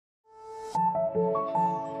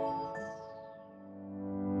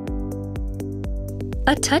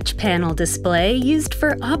A touch panel display used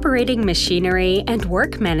for operating machinery and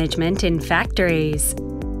work management in factories.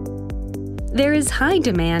 There is high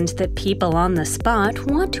demand that people on the spot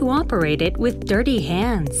want to operate it with dirty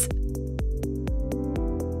hands.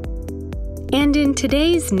 And in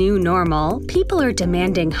today's new normal, people are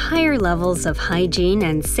demanding higher levels of hygiene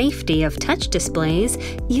and safety of touch displays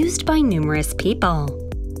used by numerous people.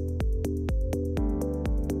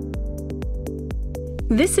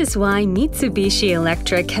 This is why Mitsubishi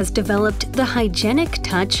Electric has developed the Hygienic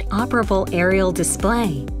Touch Operable aerial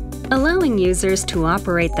display, allowing users to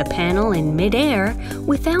operate the panel in mid-air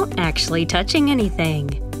without actually touching anything.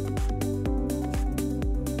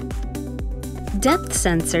 Depth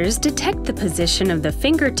sensors detect the position of the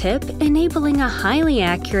fingertip, enabling a highly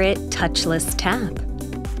accurate touchless tap.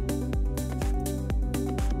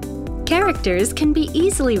 Characters can be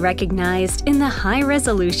easily recognized in the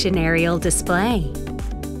high-resolution aerial display.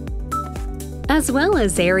 As well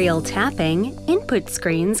as aerial tapping, input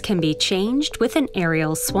screens can be changed with an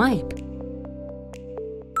aerial swipe.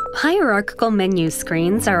 Hierarchical menu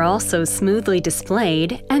screens are also smoothly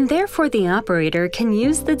displayed, and therefore the operator can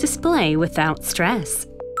use the display without stress.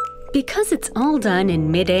 Because it's all done in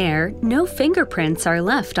mid-air, no fingerprints are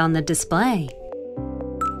left on the display.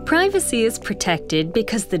 Privacy is protected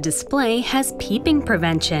because the display has peeping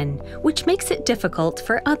prevention, which makes it difficult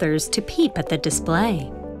for others to peep at the display.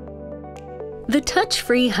 The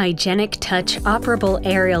touch-free Hygienic Touch Operable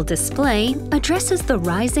aerial display addresses the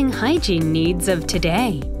rising hygiene needs of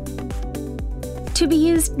today. To be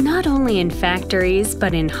used not only in factories,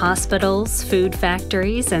 but in hospitals, food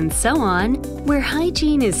factories, and so on, where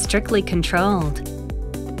hygiene is strictly controlled.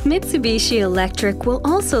 Mitsubishi Electric will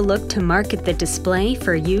also look to market the display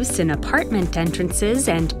for use in apartment entrances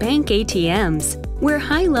and bank ATMs, where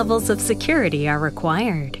high levels of security are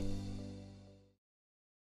required.